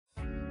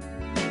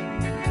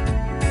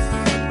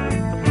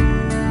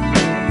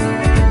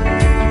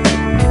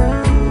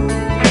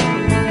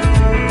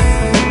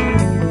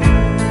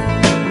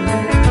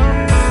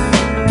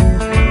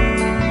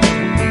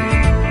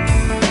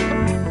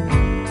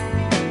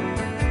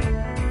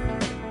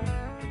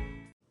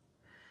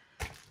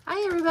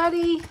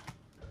everybody.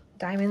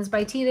 Diamonds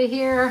by Teeda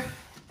here.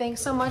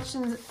 Thanks so much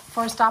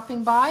for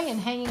stopping by and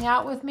hanging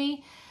out with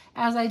me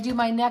as I do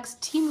my next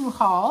Temu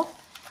haul.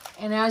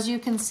 And as you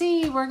can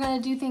see, we're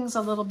going to do things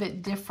a little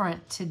bit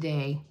different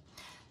today.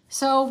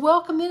 So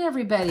welcome in,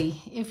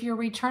 everybody. If you're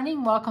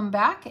returning, welcome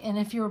back. And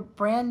if you're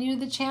brand new to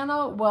the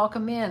channel,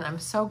 welcome in. I'm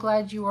so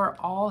glad you are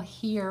all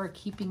here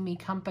keeping me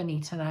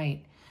company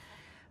tonight.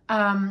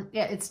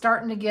 Yeah, it's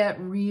starting to get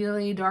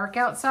really dark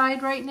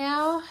outside right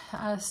now.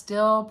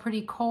 Still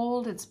pretty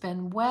cold. It's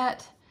been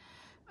wet.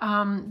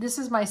 This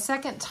is my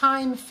second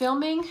time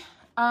filming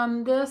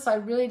this. I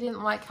really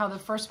didn't like how the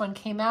first one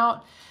came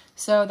out,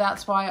 so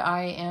that's why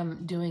I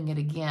am doing it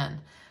again.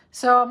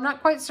 So I'm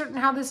not quite certain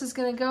how this is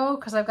going to go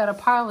because I've got a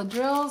pile of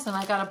drills and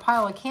I got a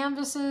pile of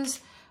canvases,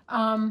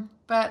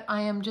 but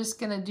I am just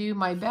going to do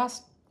my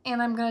best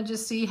and I'm going to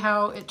just see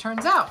how it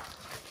turns out.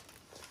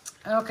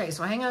 Okay,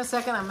 so hang on a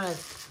second. I'm going to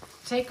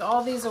take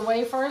all these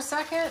away for a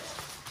second,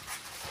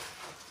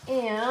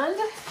 and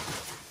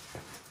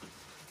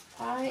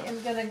I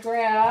am going to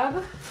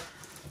grab,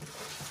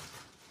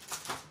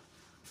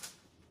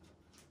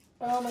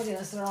 oh my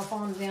goodness, they're all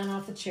falling down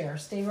off the chair.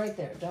 Stay right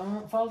there.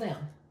 Don't fall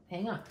down.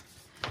 Hang on.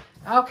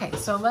 Okay,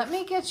 so let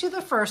me get you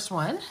the first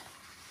one.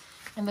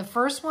 And the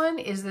first one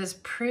is this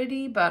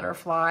pretty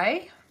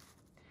butterfly.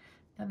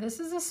 Now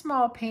this is a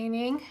small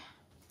painting.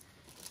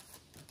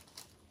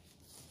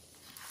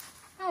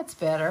 That's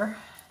better.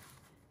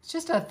 It's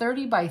just a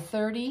 30 by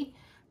 30,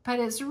 but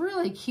it's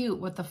really cute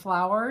with the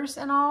flowers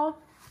and all.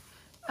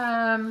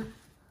 I'm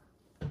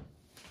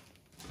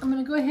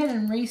gonna go ahead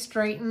and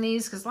re-straighten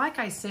these because like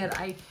I said,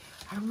 I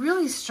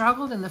really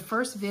struggled in the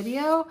first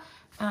video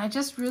and I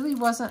just really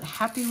wasn't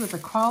happy with the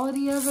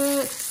quality of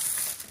it.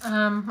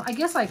 I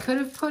guess I could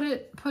have put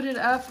it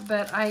up,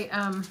 but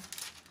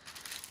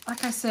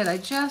like I said, I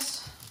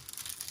just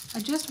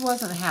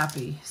wasn't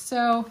happy.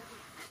 So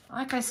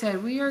like I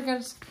said, we are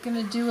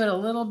gonna do it a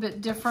little bit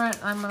different.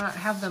 I'm gonna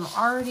have them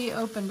already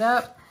opened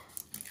up.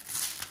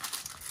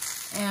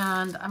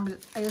 And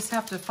I just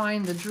have to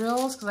find the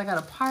drills because I got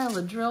a pile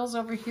of drills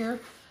over here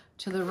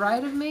to the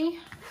right of me.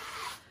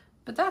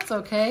 But that's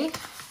okay.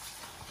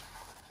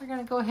 We're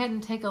gonna go ahead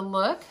and take a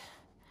look.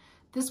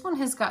 This one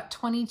has got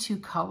 22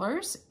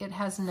 colors. It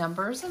has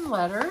numbers and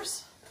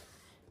letters.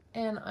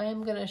 And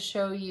I'm gonna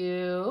show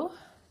you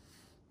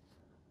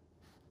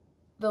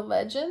the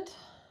legend.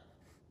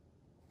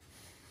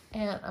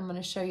 And I'm going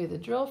to show you the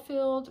drill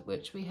field,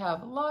 which we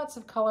have lots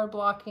of color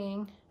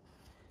blocking,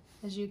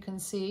 as you can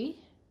see.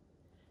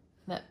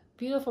 That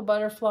beautiful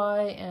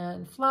butterfly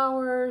and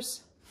flowers.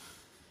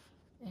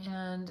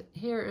 And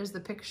here is the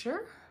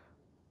picture.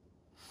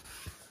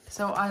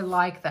 So I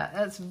like that.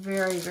 That's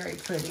very, very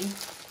pretty.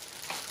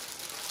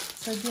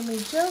 So give me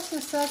just a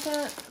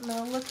second. I'm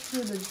going to look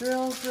through the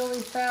drills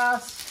really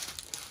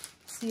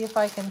fast, see if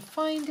I can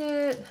find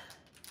it.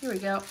 Here we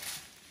go.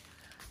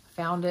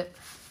 Found it.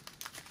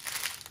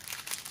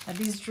 Now,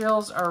 these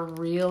drills are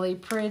really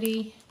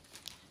pretty.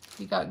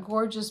 You got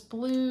gorgeous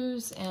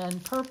blues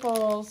and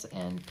purples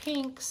and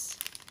pinks.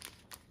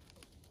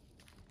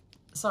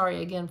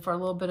 Sorry again for a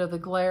little bit of the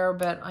glare,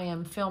 but I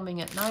am filming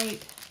at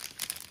night.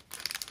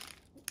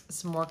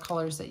 Some more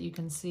colors that you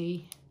can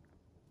see.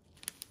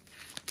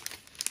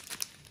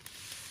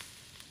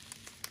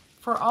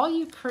 For all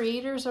you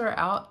creators that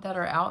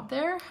are out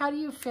there, how do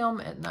you film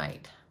at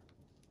night?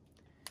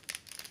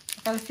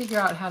 I gotta figure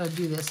out how to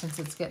do this since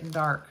it's getting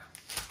dark.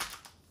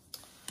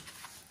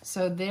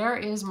 So there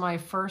is my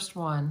first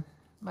one,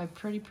 my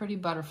pretty, pretty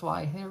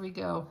butterfly. There we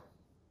go.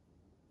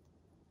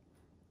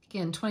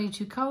 Again,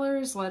 22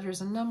 colors, letters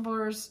and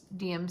numbers,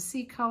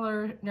 DMC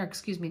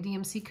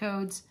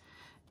codes,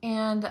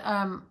 and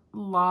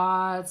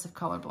lots of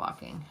color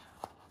blocking.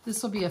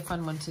 This will be a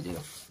fun one to do.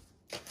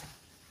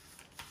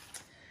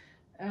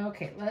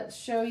 Okay, let's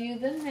show you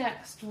the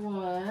next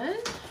one.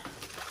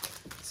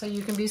 So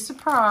you can be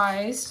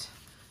surprised.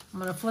 I'm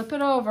gonna flip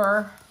it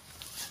over.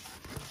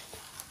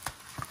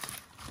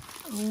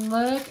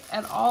 Look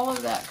at all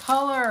of that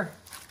color.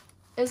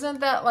 Isn't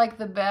that like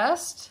the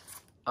best?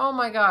 Oh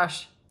my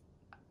gosh.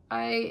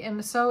 I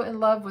am so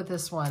in love with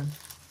this one.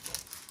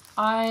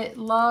 I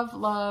love,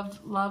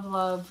 love, love,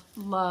 love,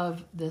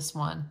 love this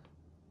one.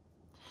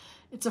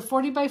 It's a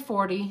 40 by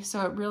 40,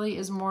 so it really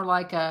is more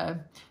like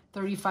a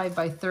 35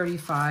 by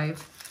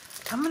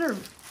 35. I'm gonna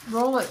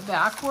roll it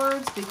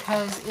backwards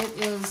because it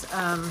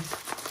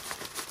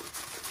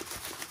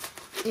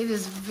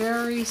is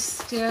very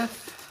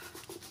stiff.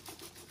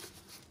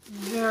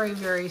 Very,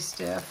 very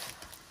stiff.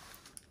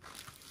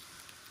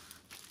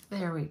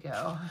 There we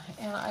go.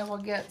 And I will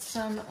get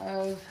some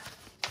of,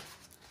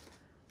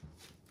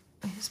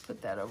 let me just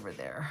put that over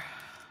there.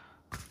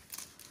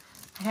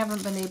 I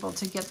haven't been able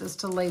to get this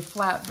to lay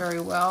flat very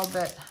well,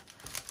 but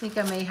I think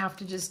I may have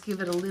to just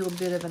give it a little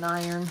bit of an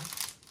iron.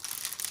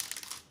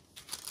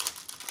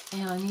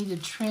 And I need to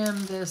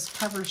trim this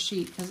cover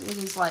sheet because it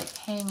is like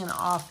hanging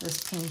off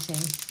this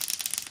painting.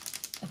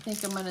 I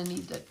think I'm gonna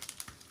need to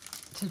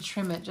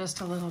trim it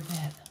just a little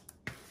bit.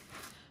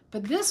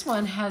 But this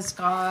one has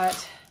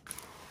got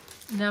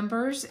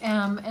numbers,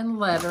 M, and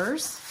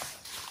letters.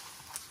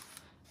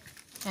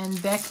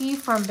 And Becky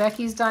from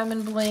Becky's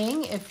Diamond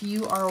Bling, if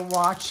you are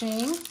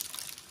watching,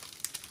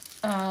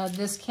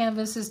 this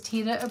canvas is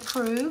Teeda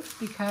approved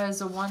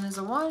because a 1 is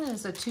a 1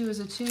 and a 2 is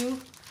a 2.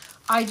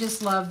 I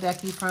just love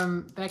Becky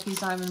from Becky's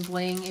Diamond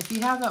Bling. If you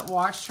haven't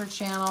watched her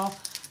channel,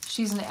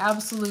 she's an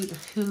absolute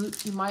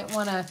hoot. You might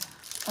want to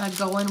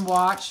go and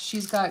watch.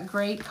 She's got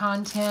great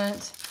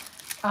content.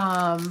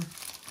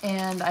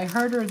 And I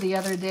heard her the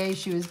other day,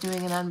 she was doing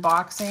an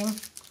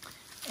unboxing,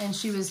 and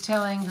she was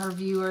telling her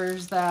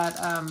viewers that,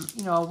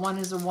 you know, a 1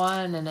 is a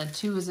 1 and a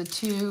 2 is a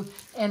 2,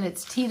 and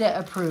it's Teeda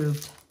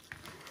approved.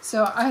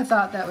 So I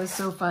thought that was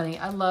so funny.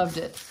 I loved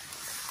it.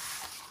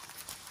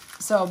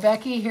 So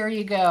Becky, here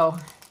you go.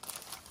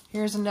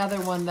 Here's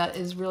another one that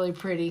is really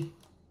pretty.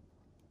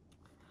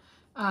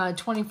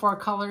 24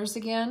 colors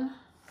again.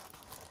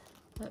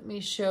 Let me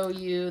show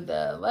you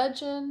the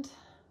legend.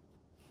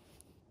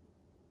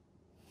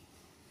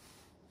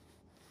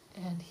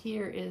 And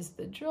here is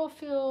the drill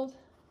field.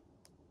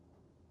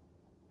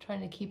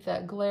 Trying to keep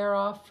that glare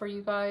off for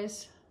you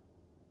guys.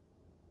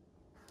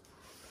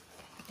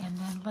 And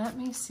then let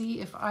me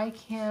see if I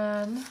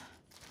can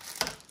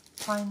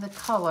find the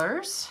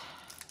colors.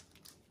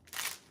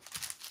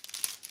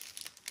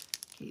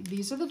 Okay,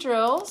 these are the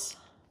drills.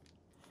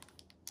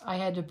 I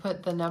had to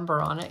put the number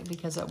on it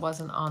because it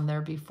wasn't on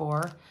there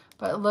before.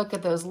 But look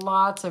at those,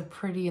 lots of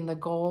pretty in the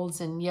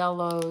golds and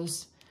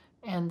yellows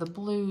and the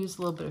blues,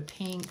 a little bit of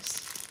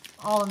pinks,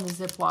 all in the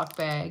Ziploc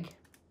bag.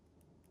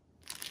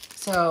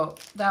 So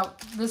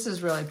this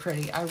is really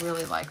pretty. I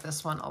really like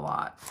this one a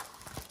lot.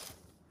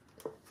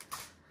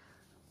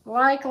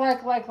 Like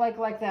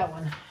that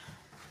one.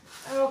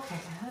 Okay,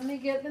 let me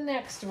get the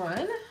next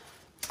one.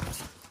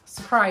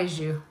 Surprise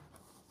you.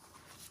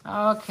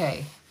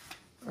 Okay,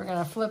 we're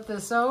gonna flip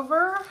this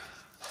over.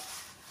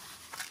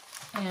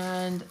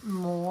 And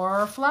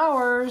more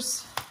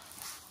flowers.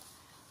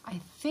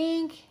 I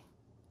think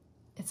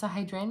it's a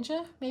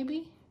hydrangea,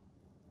 maybe?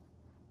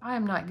 I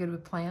am not good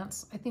with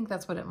plants. I think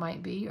that's what it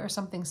might be, or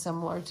something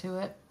similar to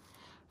it.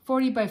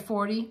 40 by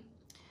 40,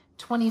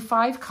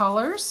 25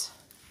 colors,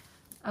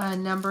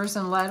 numbers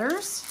and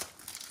letters.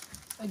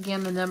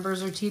 Again, the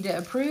numbers are Teeda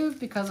approved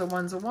because a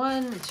 1's a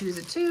 1, a 2's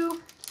a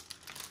 2.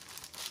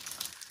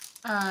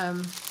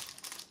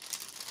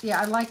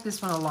 Yeah, I like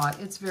this one a lot.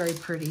 It's very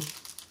pretty.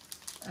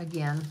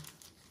 Again,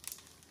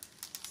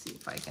 let's see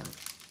if I can.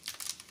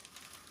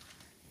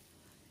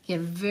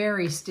 Again,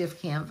 very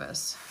stiff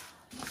canvas.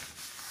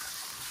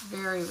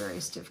 Very, very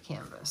stiff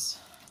canvas.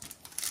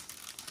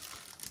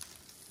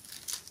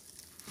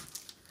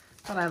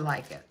 But I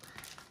like it.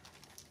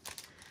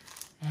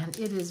 And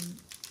it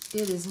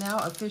is now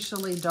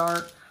officially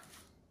dark.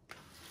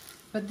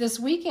 But this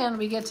weekend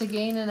we get to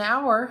gain an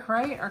hour,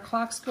 right? Our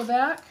clocks go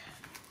back.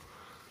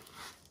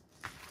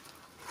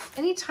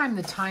 Anytime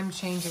the time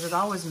changes, it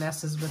always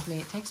messes with me.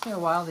 It takes me a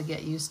while to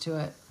get used to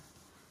it.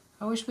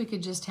 I wish we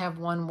could just have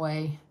one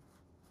way.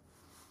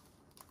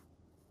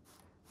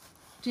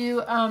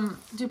 Do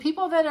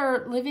people that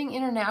are living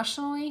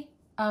internationally,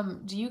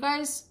 do you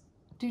guys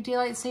do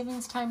daylight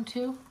savings time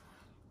too?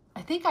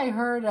 I think I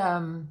heard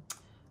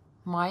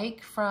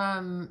Mike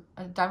from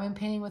Diamond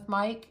Painting with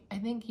Mike. I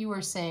think you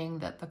were saying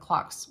that the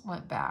clocks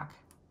went back.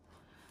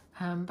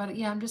 But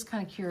yeah, I'm just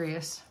kind of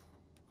curious.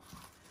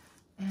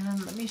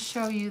 And let me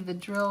show you the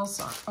drills.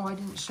 Oh, I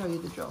didn't show you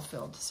the drill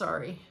field,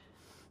 sorry.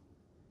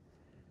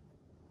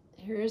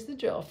 Here's the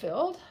drill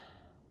field.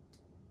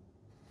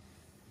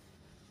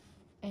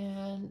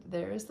 And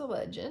there is the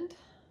legend.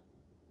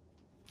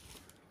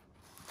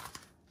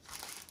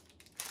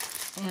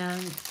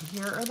 And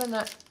here are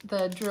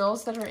the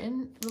drills that are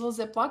in little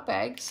Ziploc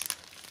bags.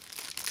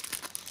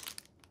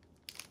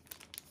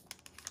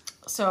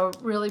 So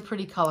really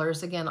pretty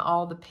colors. Again,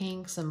 all the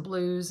pinks and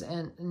blues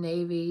and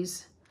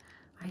navies.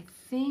 I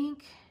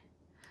think,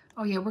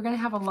 oh yeah, we're gonna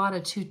have a lot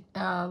of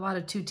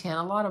 210,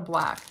 a lot of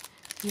black.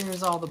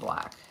 Here's all the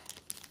black.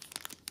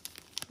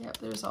 Yep,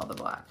 there's all the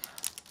black.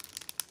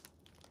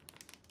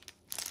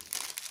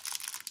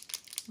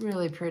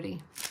 Really pretty.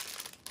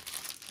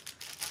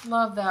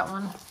 Love that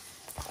one.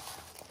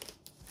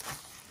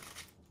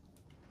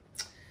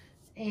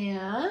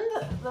 And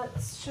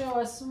let's show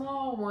a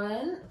small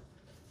one.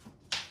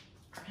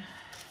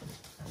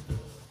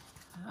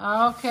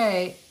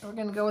 Okay, we're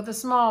gonna go with the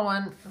small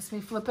one. Let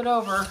me flip it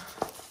over.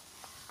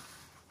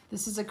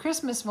 This is a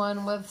Christmas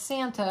one with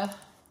Santa.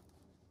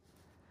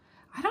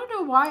 I don't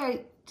know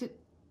why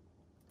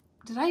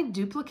did I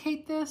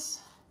duplicate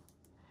this?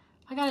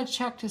 I gotta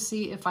check to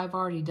see if I've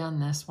already done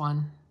this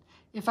one.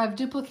 If I've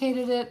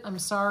duplicated it, I'm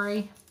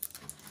sorry.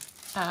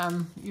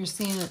 You're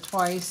seeing it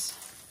twice.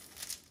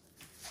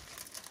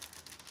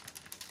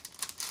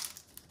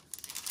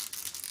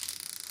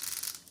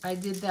 I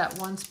did that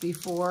once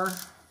before.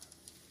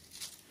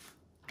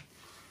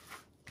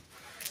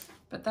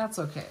 But that's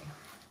okay.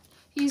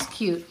 He's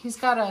cute. He's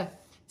got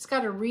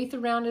a wreath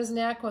around his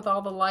neck with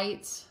all the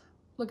lights.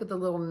 Look at the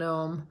little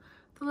gnome,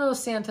 the little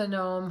Santa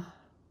gnome.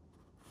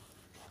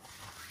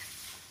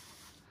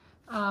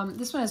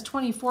 This one has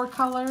 24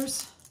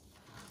 colors,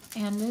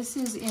 and this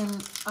is in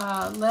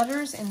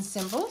letters and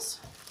symbols.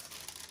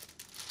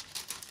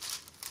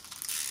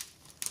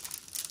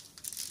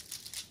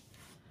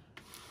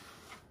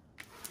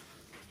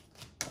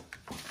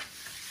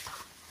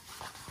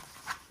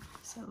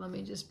 So let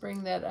me just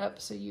bring that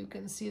up so you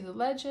can see the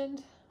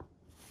legend,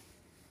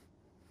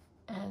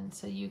 and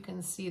so you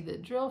can see the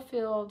drill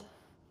field.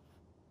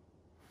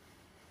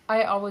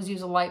 I always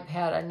use a light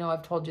pad. I know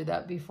I've told you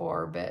that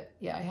before, but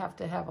yeah, I have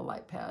to have a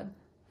light pad.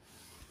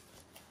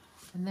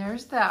 And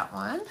there's that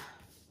one.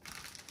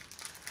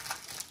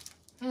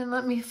 And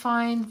let me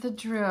find the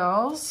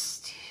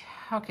drills.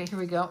 Okay, here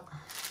we go.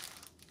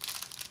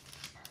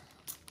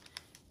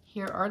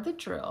 Here are the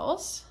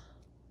drills.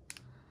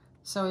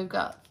 So we've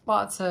got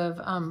lots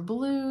of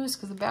blues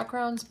because the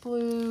background's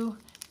blue,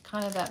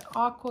 kind of that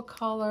aqua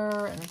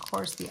color, and of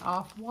course the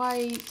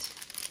off-white.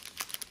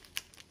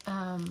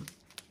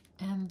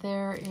 And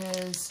there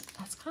is,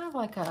 that's kind of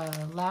like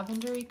a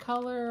lavendery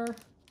color.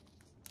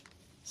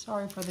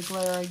 Sorry for the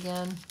glare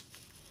again.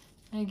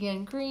 And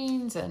again,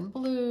 greens and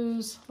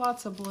blues,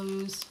 lots of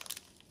blues.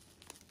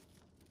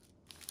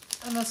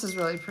 And this is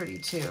really pretty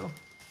too.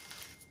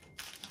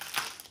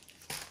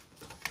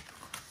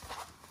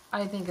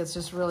 I think it's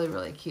just really,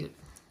 really cute.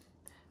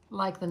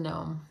 Like the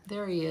gnome.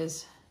 There he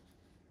is.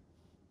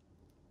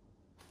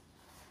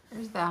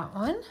 There's that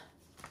one.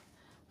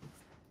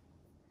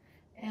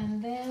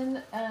 And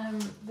then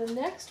the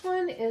next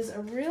one is a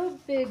real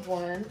big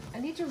one.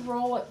 I need to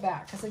roll it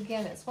back because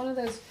again, it's one of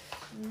those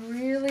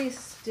really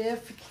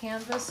stiff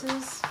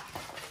canvases.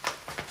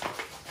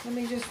 Let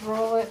me just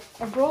roll it.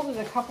 I've rolled it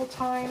a couple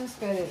times,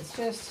 but it's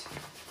just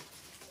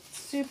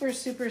super,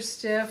 super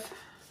stiff.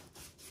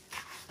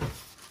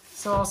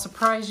 So I'll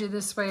surprise you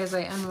this way as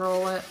I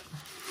unroll it.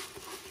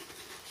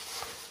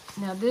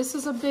 Now this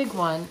is a big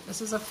one. This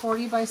is a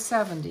 40 by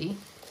 70.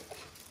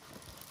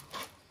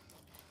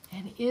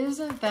 And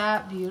isn't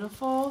that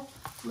beautiful?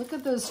 Look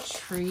at those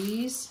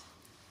trees.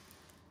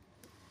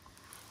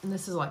 And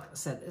this is, like I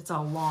said, it's a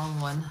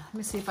long one. Let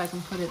me see if I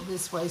can put it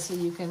this way so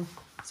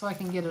I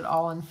can get it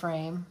all in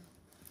frame.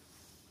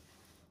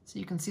 So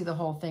you can see the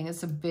whole thing.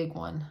 It's a big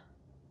one.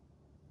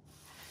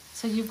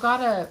 So you've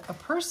got a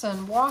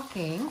person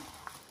walking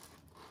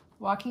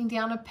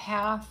down a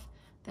path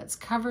that's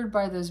covered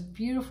by those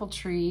beautiful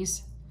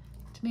trees.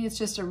 To me, it's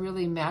just a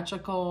really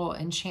magical,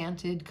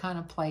 enchanted kind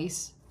of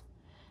place.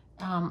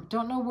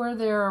 Don't know where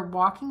they're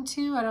walking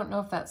to. I don't know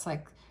if that's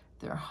like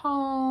their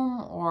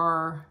home,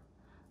 or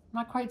I'm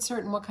not quite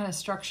certain what kind of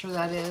structure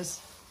that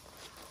is.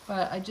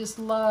 But I just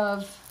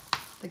love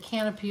the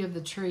canopy of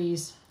the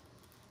trees.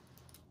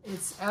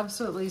 It's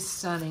absolutely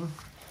stunning.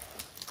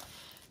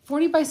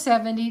 40 by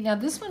 70. Now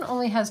this one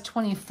only has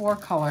 24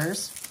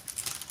 colors.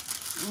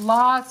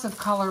 Lots of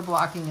color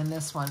blocking in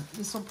this one.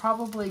 This will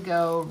probably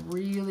go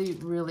really,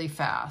 really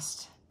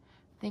fast.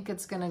 I think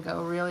it's gonna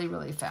go really,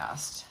 really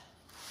fast.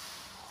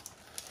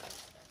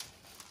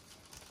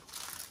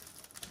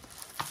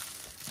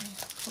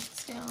 Put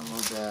this down a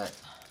little bit.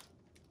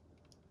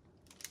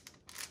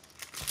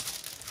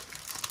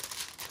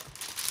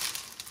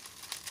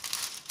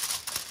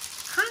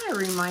 Kind of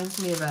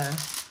reminds me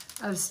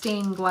of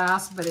stained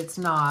glass, but it's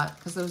not,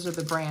 because those are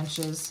the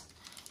branches.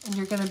 And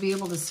you're going to be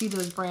able to see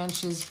those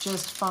branches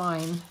just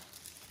fine.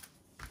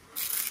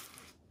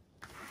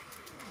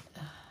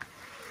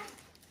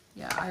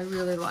 Yeah, I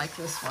really like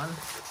this one.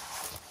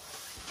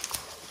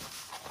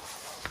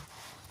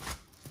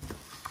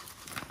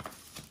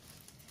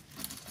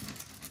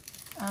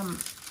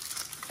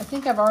 I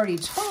think I've already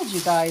told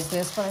you guys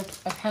this, but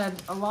I've had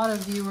a lot of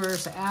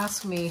viewers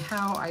ask me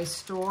how I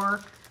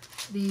store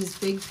these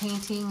big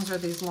paintings or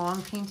these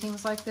long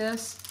paintings like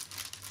this.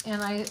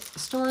 And I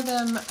store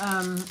them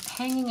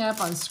hanging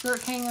up on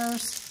skirt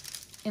hangers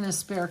in a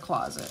spare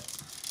closet.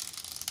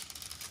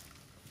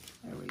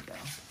 There we go.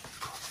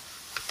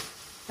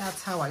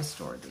 That's how I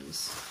store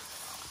these.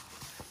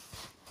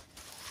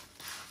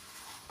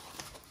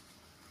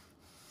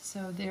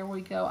 So there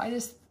we go. I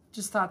just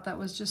thought that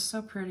was just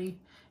so pretty.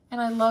 And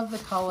I love the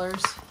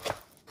colors.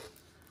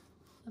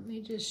 Let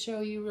me just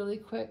show you really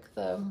quick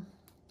the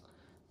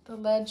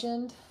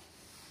legend.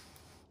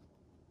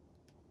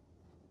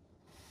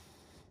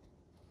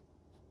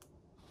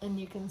 And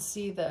you can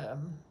see the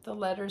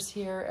letters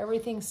here.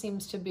 Everything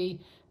seems to be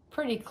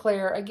pretty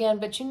clear again,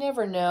 but you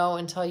never know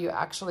until you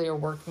actually are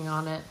working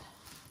on it.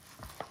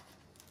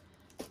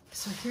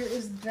 So here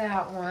is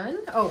that one.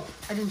 Oh,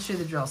 I didn't show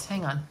the drills.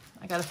 Hang on.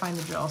 I gotta find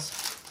the drills.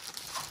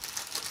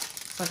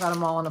 So I got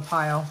them all in a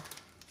pile.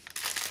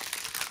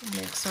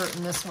 Make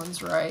certain this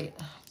one's right.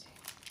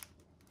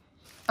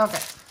 Okay.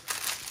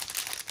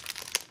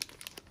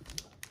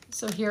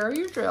 So here are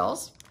your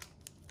drills.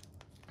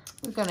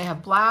 We're going to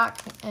have black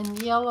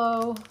and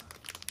yellow.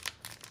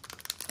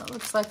 That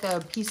looks like a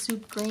pea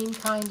soup green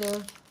kind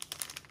of.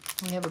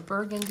 We have a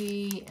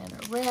burgundy and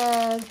a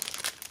red.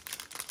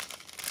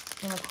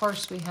 And of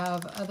course we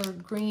have other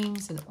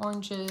greens and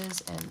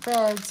oranges and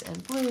reds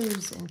and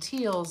blues and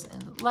teals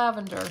and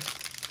lavender.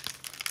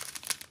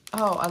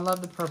 Oh, I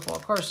love the purple.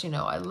 Of course, you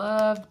know, I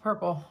love the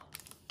purple.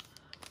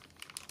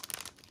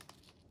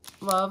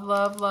 Love,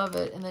 love, love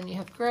it. And then you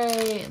have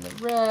gray and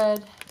the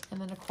red,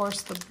 and then of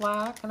course the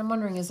black. And I'm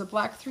wondering, is the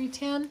black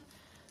 310?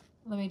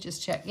 Let me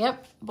just check.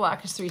 Yep,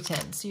 black is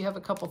 310. So you have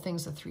a couple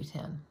things of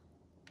 310.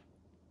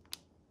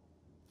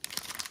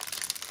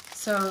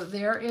 So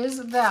there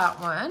is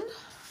that one.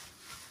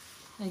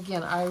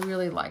 Again, I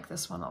really like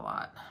this one a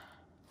lot.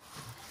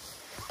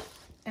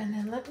 And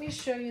then let me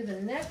show you the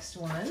next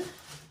one.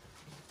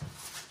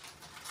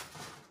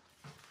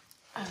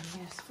 I'm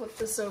going to flip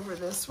this over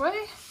this way.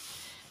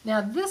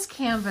 Now this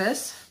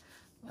canvas,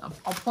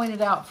 I'll point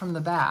it out from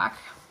the back.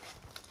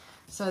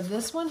 So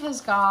this one has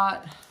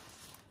got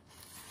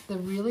the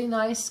really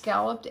nice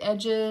scalloped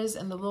edges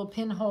and the little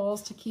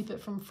pinholes to keep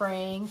it from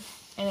fraying.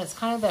 And it's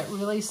kind of that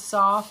really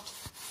soft,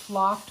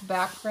 flocked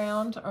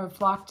background, or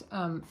flocked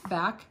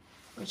back,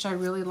 which I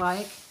really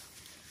like.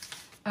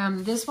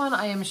 This one,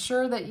 I am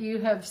sure that you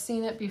have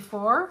seen it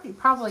before. You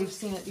probably have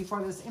seen it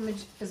before. This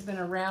image has been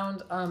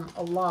around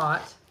a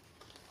lot.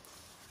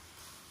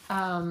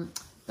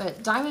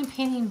 But Diamond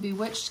Painting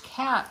Bewitched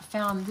Cat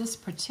found this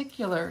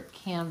particular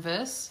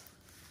canvas.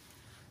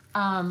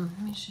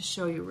 Let me just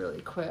show you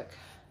really quick.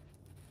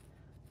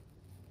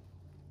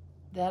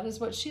 That is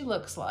what she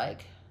looks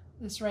like,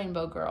 this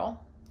rainbow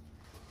girl.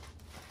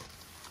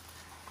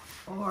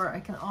 Or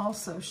I can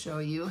also show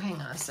you, hang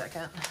on a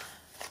second.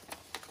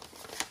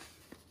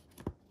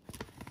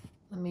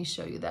 Let me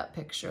show you that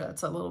picture.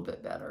 That's a little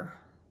bit better.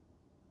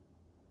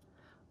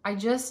 I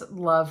just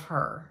love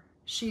her.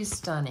 She's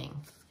stunning.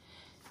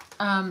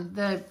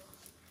 The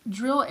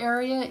drill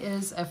area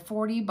is a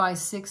 40 by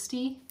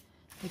 60.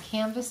 The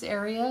canvas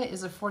area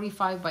is a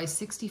 45 by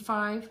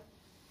 65.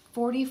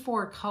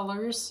 44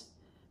 colors.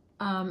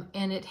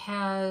 And it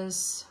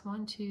has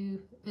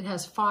it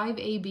has 5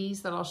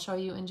 ABs that I'll show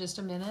you in just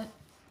a minute.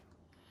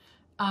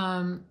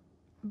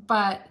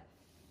 But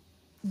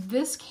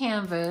this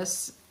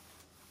canvas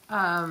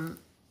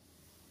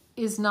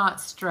is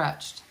not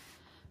stretched.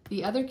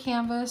 The other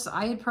canvas,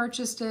 I had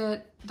purchased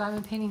it,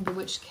 Diamond Painting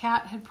Bewitched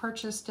Cat had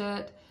purchased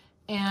it,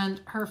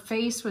 and her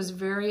face was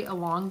very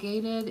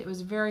elongated. It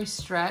was very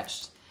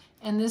stretched,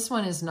 and this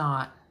one is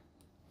not.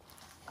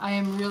 I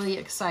am really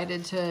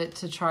excited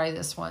to try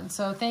this one.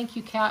 So thank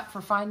you, Kat,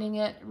 for finding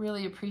it.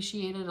 Really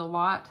appreciate it a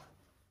lot.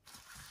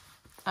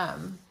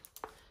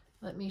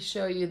 Let me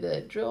show you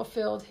the drill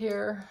field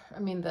here. I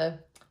mean the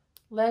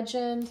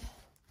legend.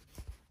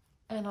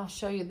 And I'll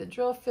show you the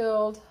drill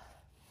field.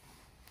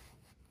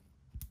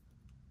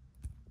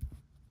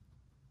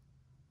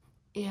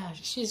 Yeah,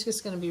 she's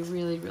just going to be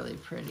really, really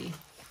pretty.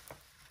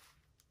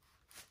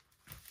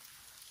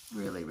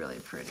 Really, really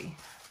pretty.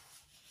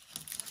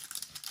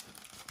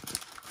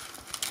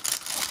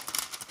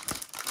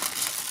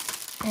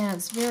 And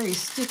it's very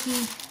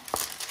sticky.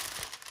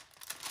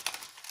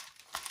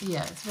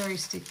 Yeah, it's very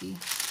sticky.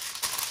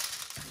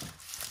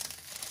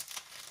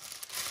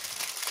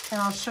 And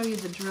I'll show you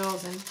the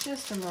drills in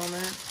just a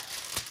moment.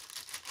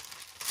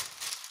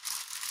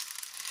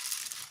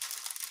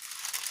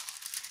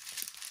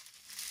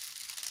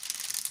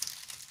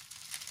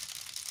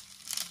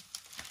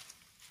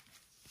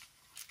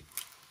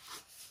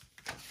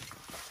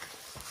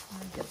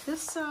 I'll get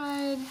this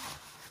side.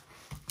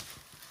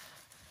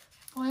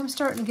 Well, I'm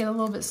starting to get a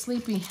little bit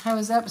sleepy. I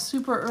was up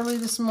super early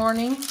this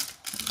morning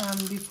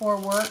before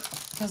work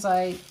because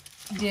I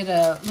did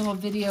a little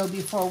video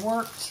before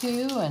work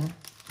too, and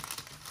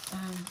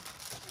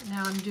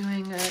now I'm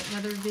doing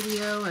another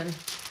video, and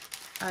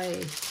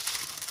I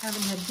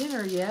haven't had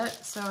dinner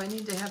yet, so I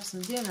need to have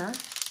some dinner.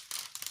 Let's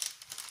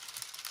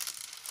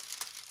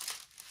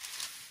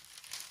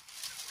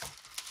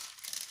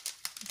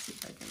see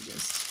if I can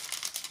just...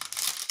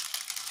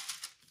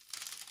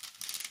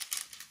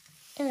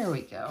 There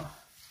we go.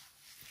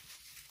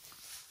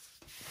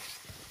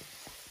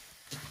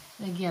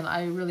 And again,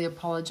 I really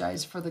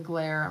apologize for the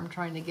glare. I'm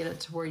trying to get it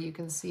to where you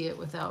can see it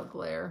without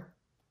glare.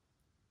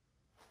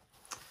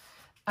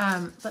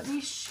 Let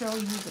me show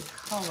you the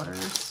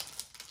colors.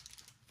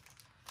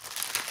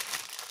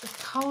 The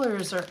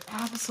colors are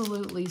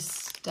absolutely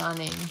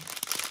stunning.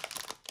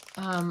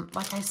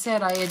 Like I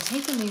said, I had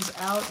taken these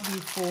out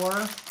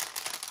before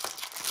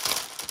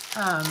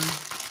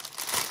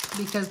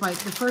because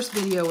the first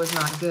video was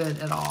not good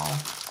at all.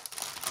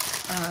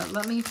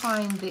 Let me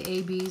find the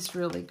ABs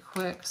really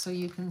quick so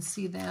you can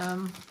see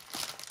them.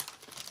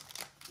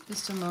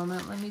 Just a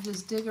moment. Let me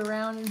just dig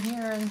around in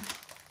here and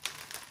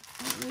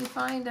let me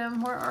find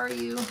them. Where are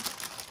you?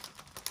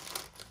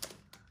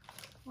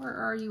 Where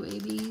are you,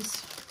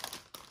 ABs?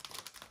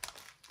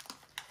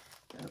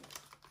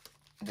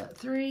 I got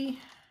 3.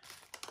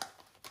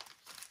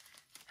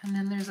 And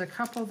then there's a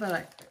couple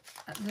that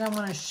I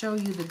want to show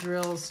you the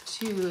drills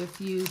too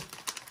if you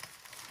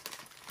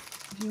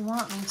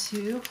want me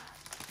to.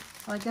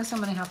 Well, I guess I'm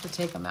going to have to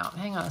take them out.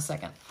 Hang on a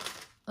second.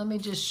 Let me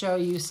just show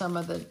you some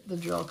of the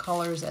drill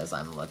colors as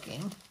I'm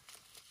looking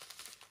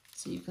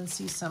so you can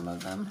see some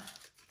of them.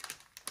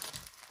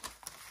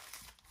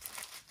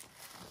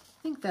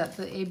 I think that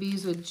the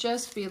ABs would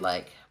just be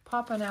like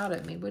popping out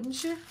at me,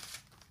 wouldn't you?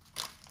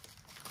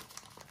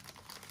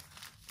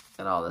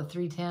 Got all the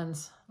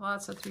 310s,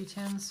 lots of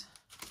 310s.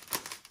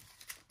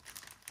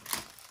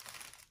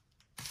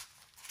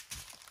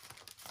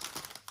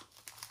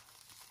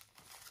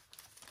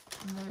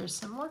 And there's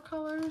some more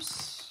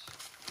colors.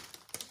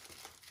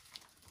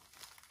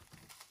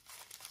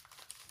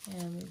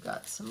 And we've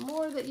got some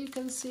more that you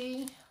can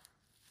see.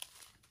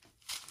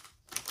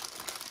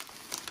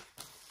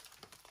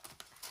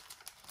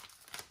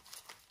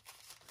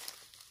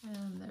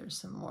 And there's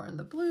some more in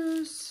the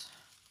blues.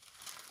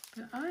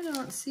 But I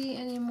don't see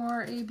any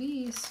more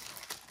ABs.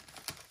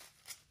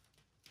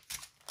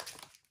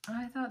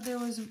 I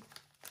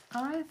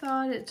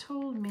thought it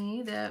told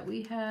me that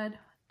we had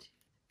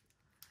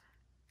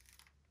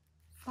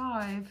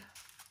 5.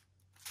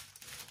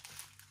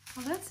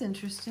 Well, that's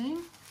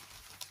interesting.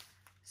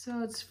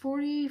 So it's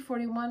 40,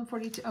 41,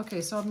 42.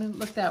 Okay, so I'm gonna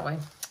look that way.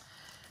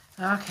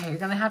 Okay, you're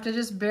gonna have to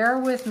just bear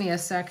with me a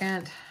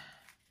second.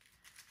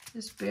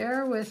 Just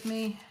bear with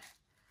me.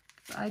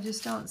 I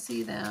just don't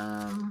see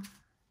them.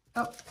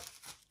 Oh,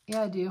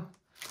 yeah, I do.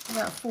 I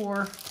got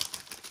 4.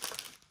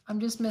 I'm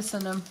just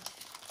missing them.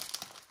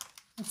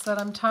 It's that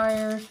I'm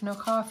tired, no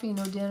coffee,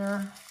 no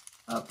dinner.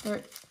 Oh,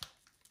 there.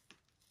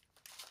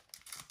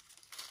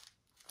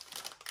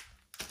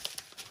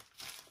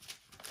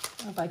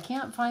 If I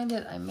can't find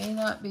it, I may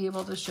not be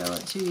able to show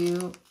it to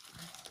you.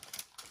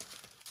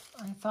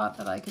 I thought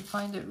that I could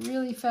find it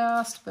really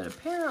fast, but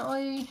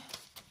apparently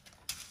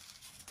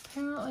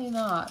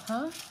not,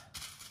 huh?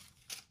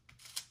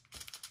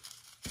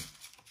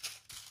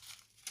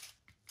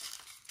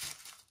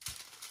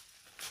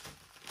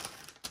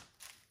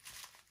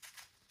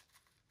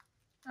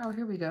 Oh,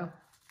 here we go.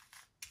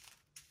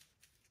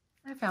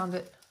 I found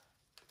it.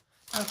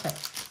 Okay.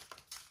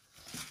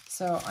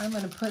 So I'm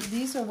going to put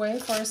these away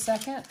for a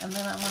second, and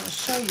then I want to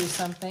show you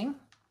something.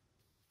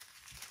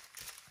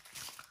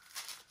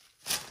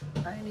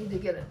 I need to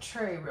get a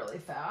tray really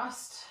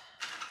fast.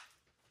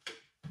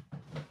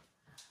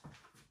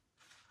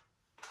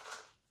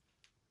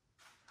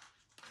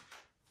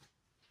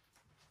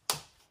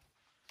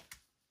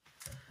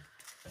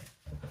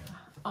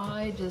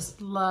 I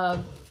just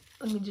love,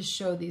 let me just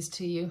show these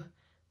to you.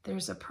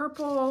 There's a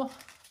purple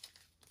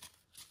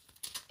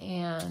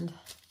and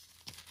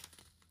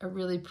a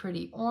really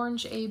pretty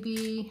orange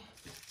AB,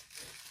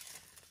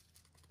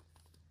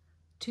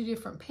 2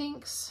 different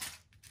pinks,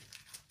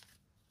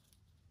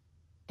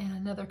 and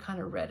another kind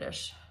of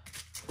reddish.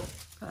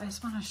 But I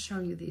just want to show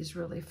you these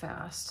really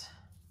fast.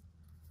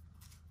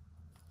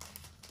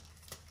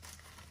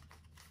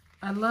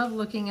 I love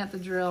looking at the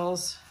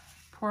drills,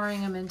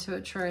 pouring them into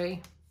a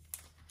tray.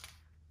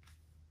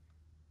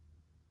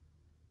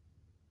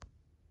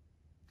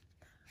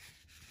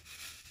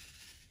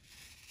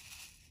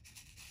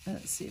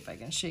 Let's see if I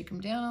can shake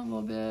them down a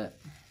little bit.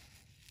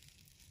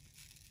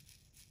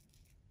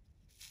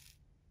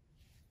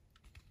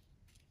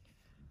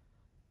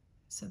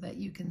 So that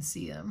you can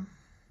see them.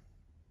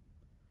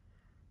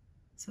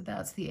 So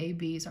that's the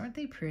ABs. Aren't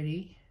they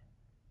pretty?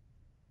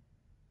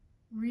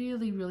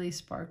 Really, really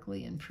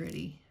sparkly and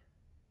pretty.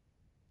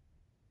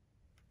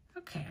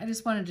 Okay, I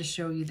just wanted to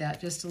show you that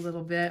just a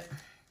little bit.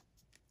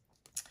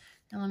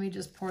 And let me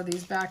just pour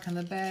these back in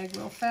the bag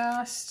real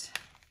fast.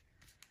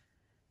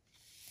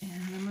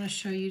 And I'm going to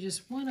show you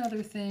just one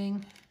other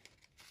thing,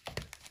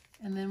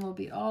 and then we'll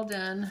be all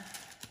done.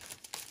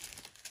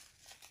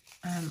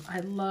 I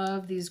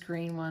love these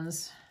green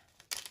ones.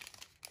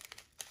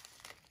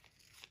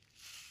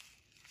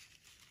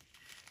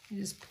 You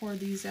just pour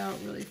these out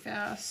really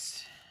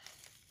fast.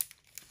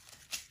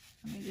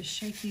 Let me just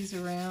shake these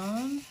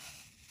around.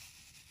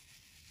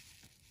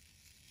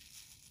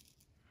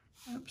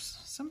 Oops,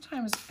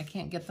 sometimes I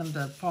can't get them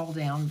to fall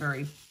down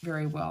very,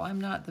 very well. I'm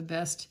not the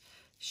best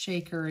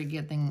shaker at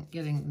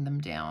getting them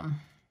down.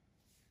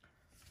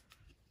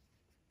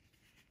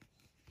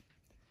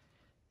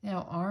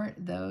 Now,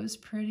 aren't those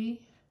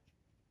pretty?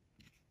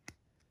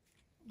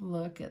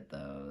 Look at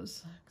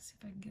those. Let's see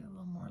if I can get a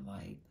little more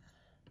light.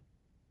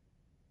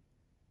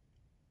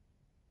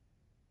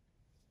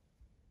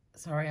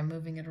 Sorry, I'm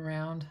moving it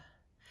around.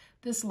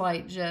 This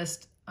light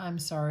just, I'm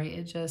sorry,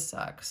 it just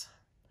sucks.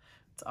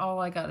 That's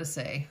all I gotta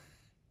say.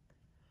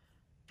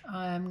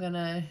 I'm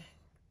gonna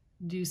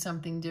do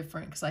something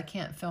different because I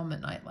can't film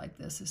at night like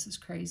this. This is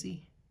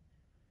crazy.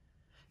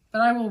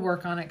 But I will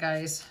work on it,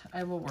 guys.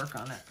 I will work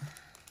on it.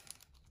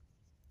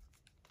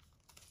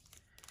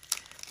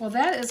 Well,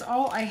 that is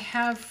all I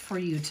have for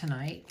you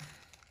tonight.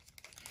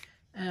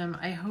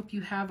 I hope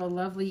you have a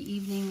lovely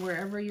evening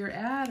wherever you're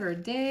at, or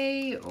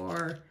day,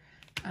 or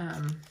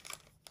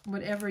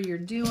whatever you're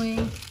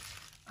doing.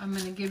 I'm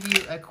going to give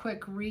you a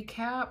quick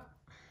recap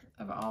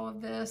of all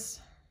of this.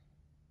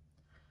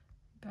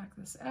 Back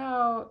this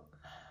out.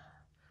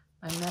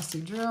 My messy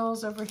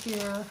drills over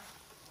here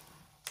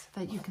so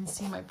that you can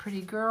see my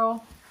pretty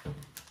girl.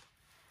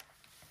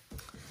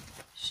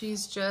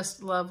 She's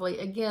just lovely.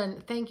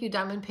 Again, thank you,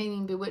 Diamond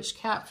Painting Bewitched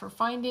Cat, for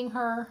finding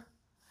her.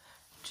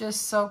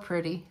 Just so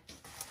pretty.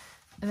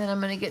 And then I'm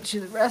going to get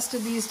you the rest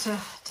of these to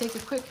take a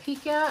quick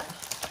peek at.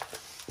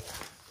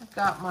 I've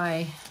got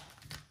my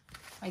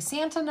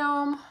Santa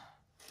Gnome.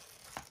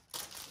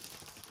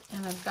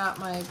 And I've got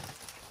my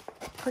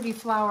pretty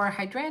flower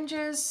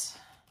hydrangeas.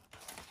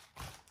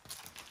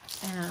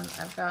 And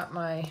I've got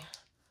my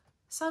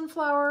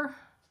sunflower.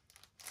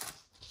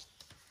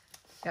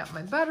 Got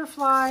my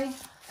butterfly.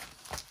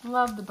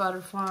 Love the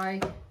butterfly.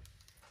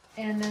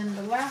 And then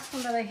the last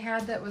one that I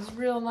had that was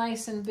real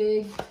nice and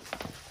big,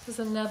 this is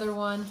another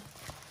one.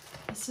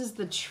 This is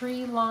the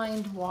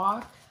tree-lined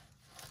walk,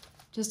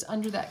 just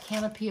under that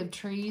canopy of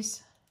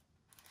trees.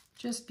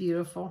 Just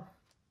beautiful.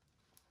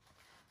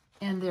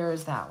 And there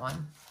is that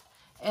one.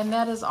 And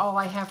that is all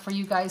I have for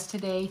you guys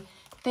today.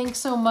 Thanks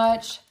so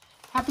much.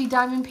 Happy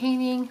diamond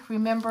painting.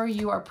 Remember,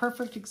 you are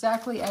perfect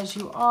exactly as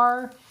you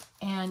are,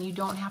 and you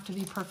don't have to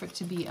be perfect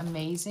to be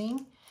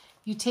amazing.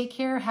 You take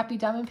care. Happy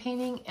diamond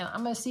painting, and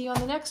I'm going to see you on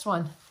the next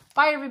one.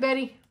 Bye,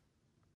 everybody.